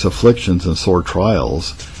end in these afflictions and sore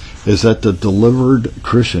trials is that the delivered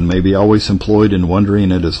Christian may be always employed in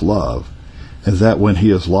wondering at His love, and that when he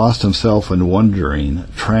has lost himself in wondering,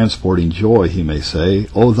 transporting joy, he may say,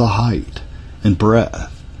 "Oh, the height and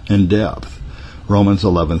breadth and depth." Romans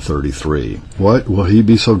 11:33. What, will He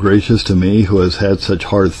be so gracious to me who has had such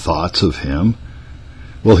hard thoughts of Him?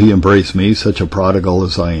 Will He embrace me, such a prodigal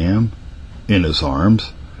as I am, in His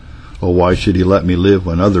arms? Oh, why should He let me live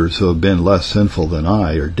when others who have been less sinful than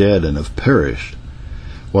I are dead and have perished?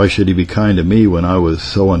 Why should He be kind to me when I was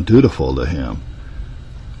so undutiful to Him?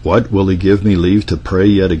 What, will He give me leave to pray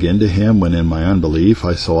yet again to Him, when in my unbelief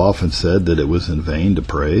I so often said that it was in vain to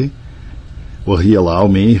pray? Will He allow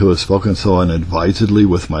me, who has spoken so unadvisedly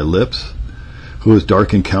with my lips, who has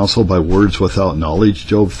darkened counsel by words without knowledge,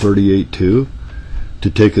 Job 38:2, to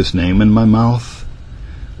take His name in my mouth?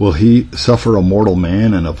 Will He suffer a mortal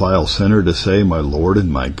man and a vile sinner to say, "My Lord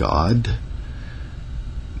and my God"?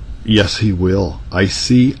 Yes, He will. I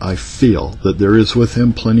see, I feel that there is with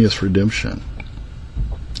Him plenteous redemption.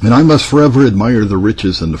 And I must forever admire the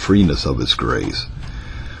riches and the freeness of His grace.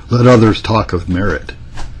 Let others talk of merit,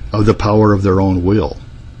 of the power of their own will,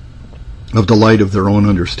 of the light of their own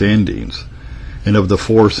understandings, and of the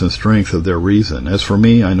force and strength of their reason. As for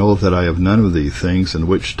me, I know that I have none of these things in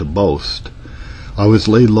which to boast. I was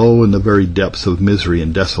laid low in the very depths of misery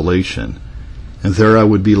and desolation, and there I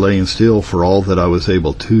would be laying still for all that I was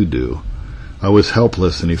able to do. I was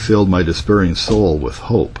helpless, and He filled my despairing soul with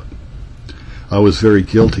hope. I was very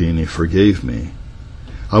guilty, and He forgave me.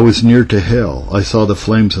 I was near to hell. I saw the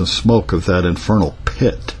flames and smoke of that infernal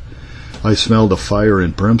pit. I smelled the fire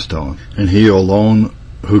and brimstone, and He alone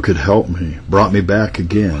who could help me, brought me back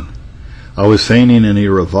again. I was fainting and he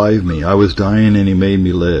revived me. I was dying and he made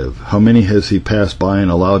me live. How many has he passed by and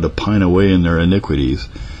allowed to pine away in their iniquities?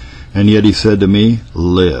 And yet he said to me,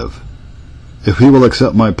 live. If he will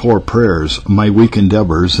accept my poor prayers, my weak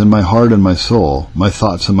endeavors, then my heart and my soul, my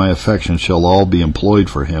thoughts and my affections shall all be employed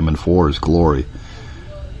for him and for his glory.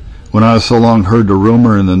 When I have so long heard the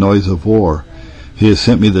rumor and the noise of war, he has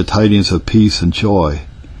sent me the tidings of peace and joy.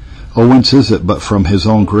 Oh, whence is it but from his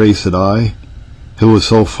own grace that I, who was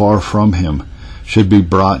so far from him, should be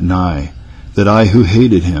brought nigh, that I who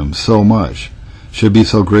hated him so much should be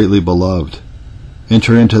so greatly beloved?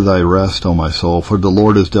 Enter into thy rest, O my soul, for the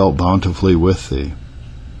Lord has dealt bountifully with thee.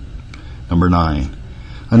 Number 9.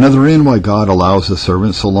 Another reason why God allows his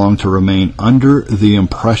servants so long to remain under the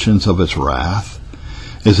impressions of his wrath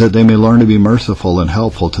is that they may learn to be merciful and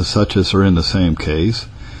helpful to such as are in the same case,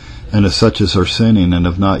 and as such as are sinning and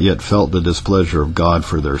have not yet felt the displeasure of God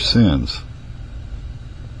for their sins.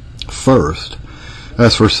 First,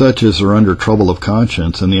 as for such as are under trouble of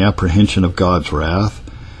conscience and the apprehension of God's wrath,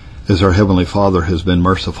 as our Heavenly Father has been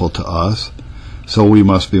merciful to us, so we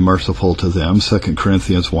must be merciful to them, 2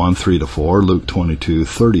 Corinthians 1, 3-4, Luke 22,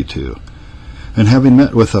 32. And having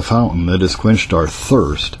met with a fountain that has quenched our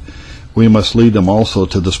thirst, we must lead them also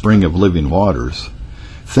to the spring of living waters.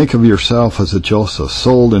 Think of yourself as a Joseph,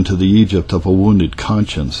 sold into the Egypt of a wounded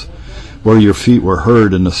conscience, where your feet were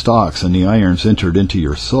hurt and the stocks and the irons entered into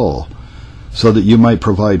your soul, so that you might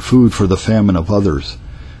provide food for the famine of others,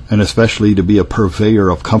 and especially to be a purveyor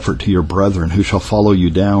of comfort to your brethren who shall follow you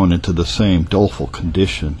down into the same doleful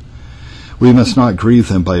condition. We must not grieve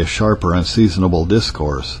them by a sharp or unseasonable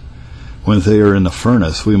discourse. When they are in the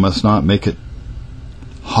furnace, we must not make it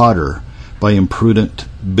hotter by imprudent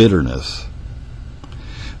bitterness.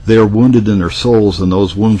 They are wounded in their souls, and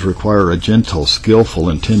those wounds require a gentle, skillful,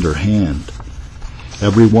 and tender hand.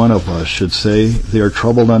 Every one of us should say, they are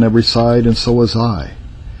troubled on every side, and so was I.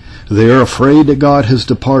 They are afraid that God has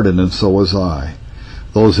departed, and so was I.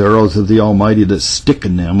 Those arrows of the Almighty that stick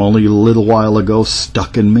in them only a little while ago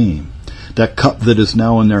stuck in me. That cup that is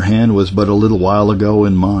now in their hand was but a little while ago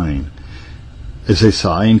in mine. As they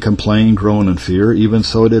sigh and complain, groan and fear, even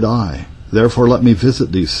so did I. Therefore let me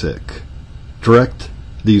visit these sick, direct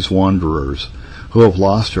these wanderers who have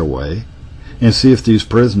lost their way, and see if these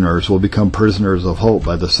prisoners will become prisoners of hope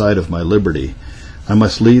by the side of my liberty. I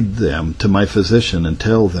must lead them to my physician and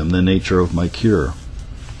tell them the nature of my cure.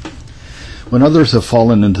 When others have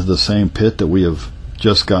fallen into the same pit that we have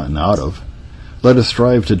just gotten out of, let us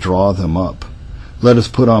strive to draw them up. Let us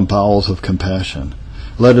put on bowels of compassion.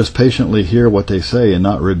 Let us patiently hear what they say and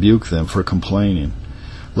not rebuke them for complaining.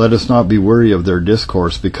 Let us not be weary of their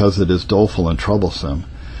discourse because it is doleful and troublesome.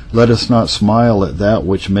 Let us not smile at that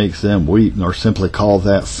which makes them weep, nor simply call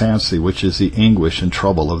that fancy which is the anguish and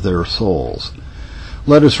trouble of their souls.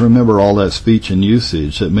 Let us remember all that speech and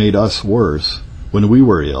usage that made us worse when we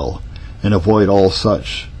were ill, and avoid all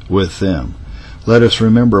such with them. Let us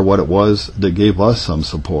remember what it was that gave us some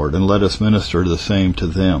support, and let us minister the same to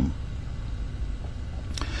them.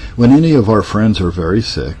 When any of our friends are very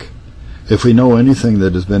sick, if we know anything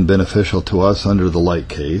that has been beneficial to us under the like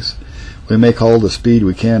case, we make all the speed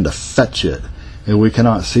we can to fetch it, and we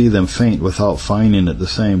cannot see them faint without finding at the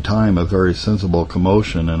same time a very sensible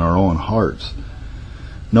commotion in our own hearts.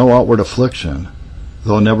 No outward affliction,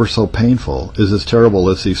 though never so painful, is as terrible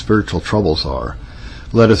as these spiritual troubles are.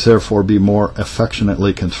 Let us therefore be more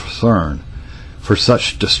affectionately concerned for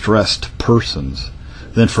such distressed persons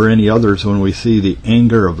than for any others when we see the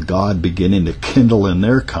anger of God beginning to kindle in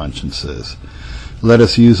their consciences. Let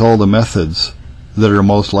us use all the methods that are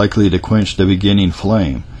most likely to quench the beginning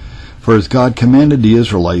flame. For as God commanded the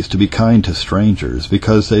Israelites to be kind to strangers,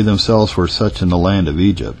 because they themselves were such in the land of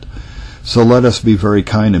Egypt, so let us be very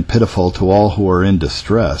kind and pitiful to all who are in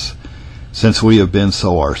distress, since we have been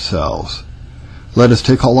so ourselves. Let us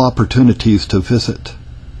take all opportunities to visit,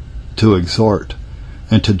 to exhort,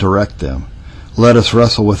 and to direct them. Let us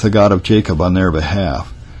wrestle with the God of Jacob on their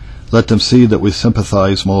behalf. Let them see that we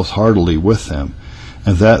sympathize most heartily with them,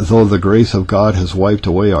 and that though the grace of God has wiped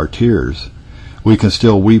away our tears, we can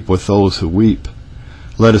still weep with those who weep.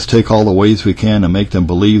 Let us take all the ways we can and make them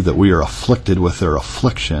believe that we are afflicted with their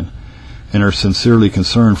affliction, and are sincerely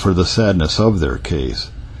concerned for the sadness of their case.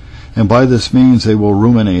 And by this means they will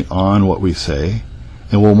ruminate on what we say,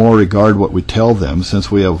 and will more regard what we tell them, since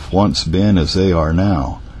we have once been as they are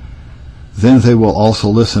now. Then they will also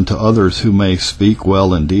listen to others who may speak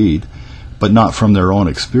well indeed, but not from their own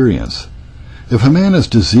experience. If a man is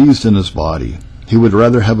diseased in his body, he would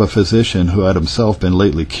rather have a physician who had himself been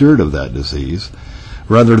lately cured of that disease,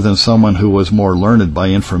 rather than someone who was more learned by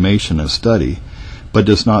information and study, but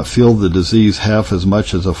does not feel the disease half as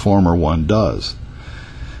much as a former one does.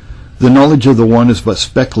 The knowledge of the one is but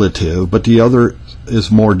speculative, but the other is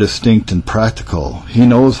more distinct and practical. He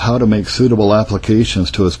knows how to make suitable applications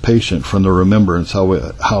to his patient from the remembrance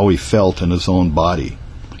how he felt in his own body.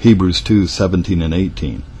 Hebrews 2:17 and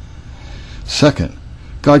 18. Second,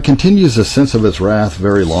 God continues the sense of his wrath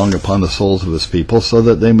very long upon the souls of his people, so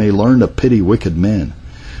that they may learn to pity wicked men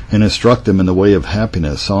and instruct them in the way of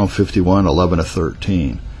happiness, Psalm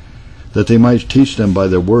 51:11-13, that they might teach them by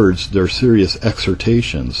their words their serious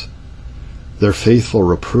exhortations, their faithful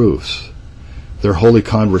reproofs, their holy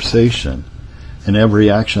conversation, and every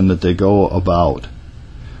action that they go about.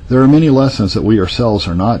 There are many lessons that we ourselves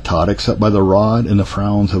are not taught except by the rod and the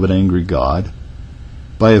frowns of an angry God,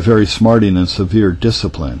 by a very smarting and severe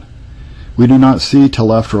discipline. We do not see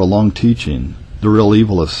till after a long teaching the real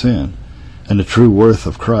evil of sin and the true worth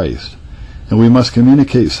of Christ, and we must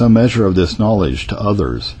communicate some measure of this knowledge to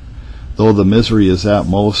others, though the misery is that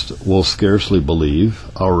most will scarcely believe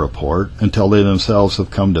our report until they themselves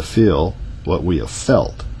have come to feel what we have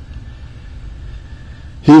felt.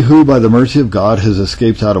 He who by the mercy of God has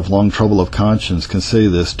escaped out of long trouble of conscience can say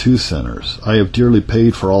this to sinners: I have dearly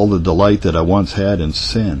paid for all the delight that I once had in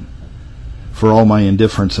sin, for all my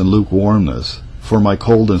indifference and lukewarmness, for my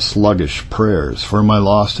cold and sluggish prayers, for my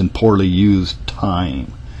lost and poorly used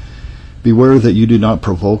time. Beware that you do not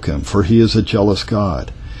provoke him, for he is a jealous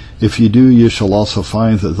God. If you do, you shall also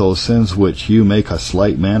find that those sins which you make a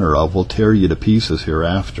slight manner of will tear you to pieces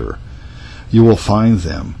hereafter. You will find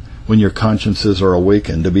them, when your consciences are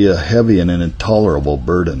awakened, to be a heavy and an intolerable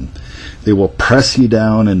burden. They will press you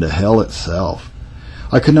down into hell itself.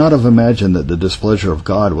 I could not have imagined that the displeasure of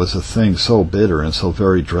God was a thing so bitter and so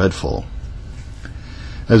very dreadful.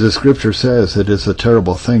 As the Scripture says, it is a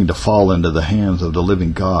terrible thing to fall into the hands of the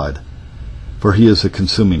living God, for he is a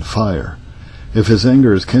consuming fire. If his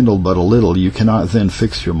anger is kindled but a little, you cannot then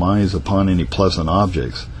fix your minds upon any pleasant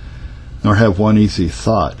objects, nor have one easy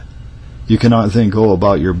thought. You cannot then go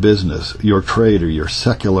about your business, your trade, or your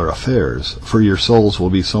secular affairs, for your souls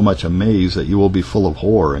will be so much amazed that you will be full of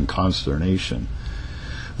horror and consternation.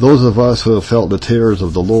 Those of us who have felt the terrors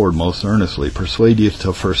of the Lord most earnestly persuade you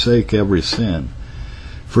to forsake every sin,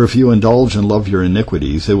 for if you indulge and love your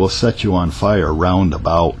iniquities, they will set you on fire round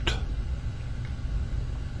about.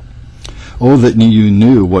 Oh, that you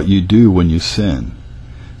knew what you do when you sin.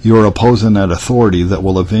 You are opposing that authority that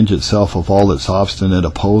will avenge itself of all its obstinate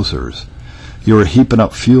opposers. You are heaping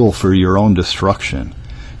up fuel for your own destruction.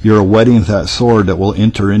 You are whetting that sword that will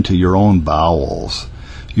enter into your own bowels.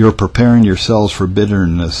 You are preparing yourselves for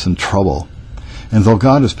bitterness and trouble. And though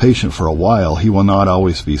God is patient for a while, he will not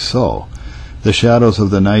always be so. The shadows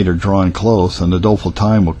of the night are drawing close, and the doleful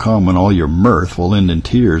time will come when all your mirth will end in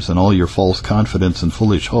tears, and all your false confidence and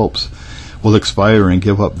foolish hopes will expire and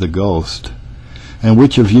give up the ghost. And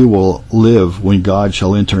which of you will live when God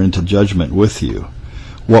shall enter into judgment with you?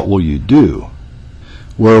 What will you do?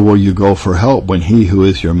 Where will you go for help when he who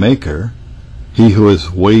is your Maker, he who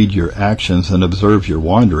has weighed your actions and observed your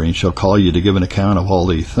wandering, shall call you to give an account of all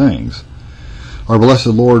these things? Our blessed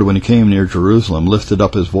Lord, when he came near Jerusalem, lifted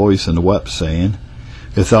up his voice and wept, saying,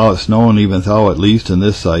 If thou hadst known, even thou at least in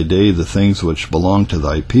this thy day, the things which belong to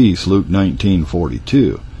thy peace, Luke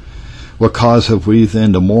 19:42. What cause have we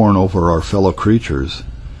then to mourn over our fellow creatures,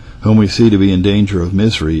 whom we see to be in danger of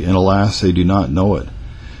misery, and alas, they do not know it?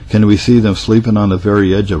 Can we see them sleeping on the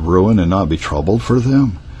very edge of ruin and not be troubled for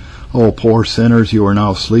them? O poor sinners, you are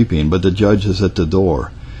now sleeping, but the judge is at the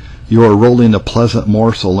door. You are rolling a pleasant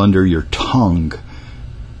morsel under your tongue,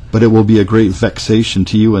 but it will be a great vexation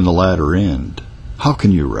to you in the latter end. How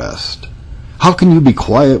can you rest? How can you be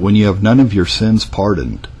quiet when you have none of your sins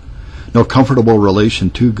pardoned, no comfortable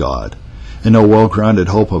relation to God, and no well-grounded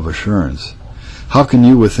hope of assurance? How can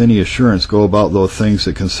you with any assurance go about those things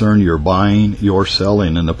that concern your buying, your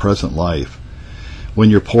selling in the present life, when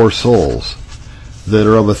your poor souls, that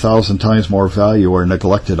are of 1,000 times more value, are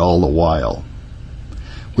neglected all the while?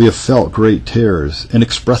 We have felt great terrors,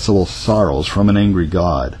 inexpressible sorrows from an angry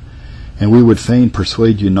God, and we would fain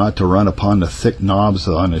persuade you not to run upon the thick knobs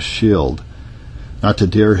on his shield, not to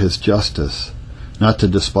dare his justice, not to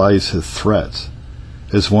despise his threats,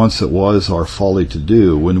 as once it was our folly to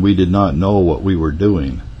do when we did not know what we were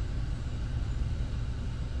doing.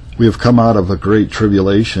 We have come out of a great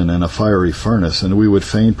tribulation and a fiery furnace, and we would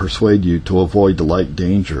fain persuade you to avoid the like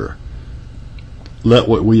danger. Let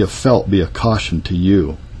what we have felt be a caution to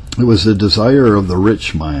you. It was the desire of the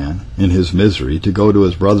rich man, in his misery, to go to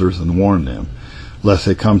his brothers and warn them, lest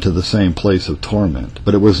they come to the same place of torment.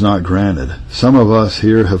 But it was not granted. Some of us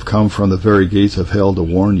here have come from the very gates of hell to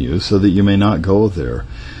warn you, so that you may not go there.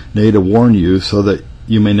 nay, to warn you, so that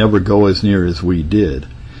you may never go as near as we did.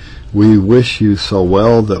 We wish you so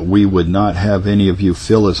well that we would not have any of you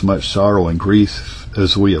feel as much sorrow and grief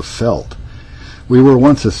as we have felt. We were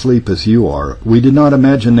once asleep as you are. We did not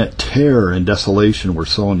imagine that terror and desolation were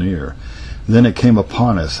so near. Then it came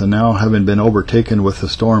upon us, and now, having been overtaken with the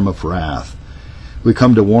storm of wrath, we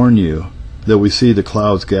come to warn you that we see the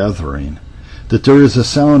clouds gathering, that there is a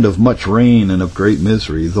sound of much rain and of great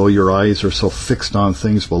misery, though your eyes are so fixed on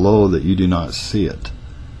things below that you do not see it.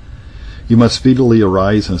 You must speedily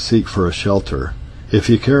arise and seek for a shelter. If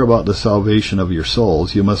you care about the salvation of your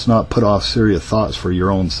souls, you must not put off serious thoughts for your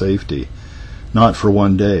own safety, not for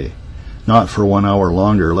one day, not for 1 hour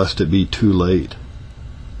longer, lest it be too late.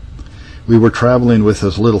 We were traveling with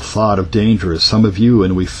as little thought of danger as some of you,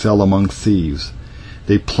 and we fell among thieves.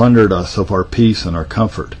 They plundered us of our peace and our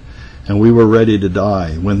comfort, and we were ready to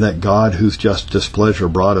die, when that God whose just displeasure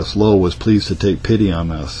brought us low was pleased to take pity on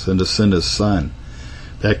us, and to send his Son,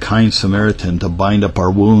 that kind Samaritan, to bind up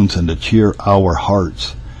our wounds and to cheer our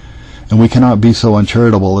hearts. And we cannot be so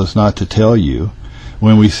uncharitable as not to tell you,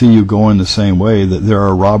 when we see you going the same way, that there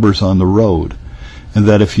are robbers on the road, and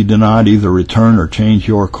that if you do not either return or change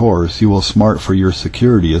your course, you will smart for your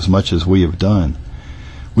security as much as we have done.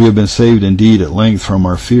 We have been saved indeed at length from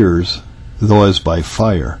our fears, though as by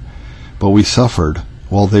fire, but we suffered,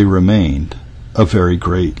 while they remained, a very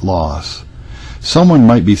great loss. Someone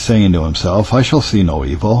might be saying to himself, I shall see no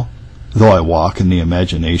evil, though I walk in the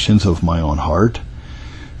imaginations of my own heart.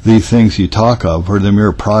 These things you talk of are the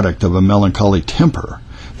mere product of a melancholy temper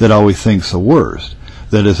that always thinks the worst,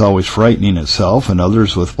 that is always frightening itself and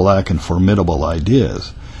others with black and formidable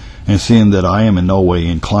ideas. And seeing that I am in no way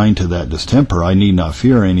inclined to that distemper, I need not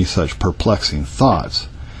fear any such perplexing thoughts.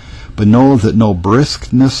 But know that no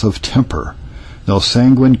briskness of temper, no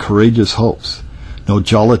sanguine courageous hopes, no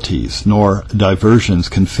jollities nor diversions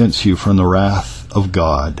can fence you from the wrath of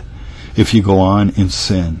God. If you go on in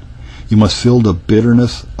sin, you must feel the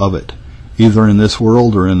bitterness of it, either in this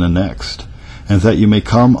world or in the next, and that you may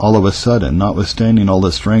come all of a sudden, notwithstanding all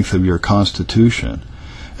the strength of your constitution,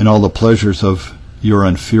 and all the pleasures of your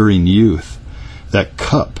unfearing youth. That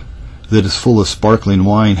cup that is full of sparkling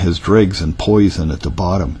wine has dregs and poison at the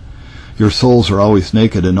bottom. Your souls are always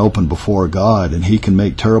naked and open before God, and he can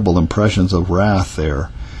make terrible impressions of wrath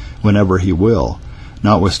there whenever he will,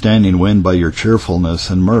 notwithstanding when by your cheerfulness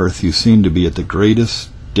and mirth you seem to be at the greatest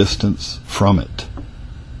distance from it.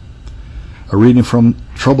 A reading from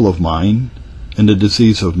Trouble of Mind and the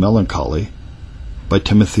Disease of Melancholy by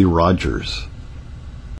Timothy Rogers.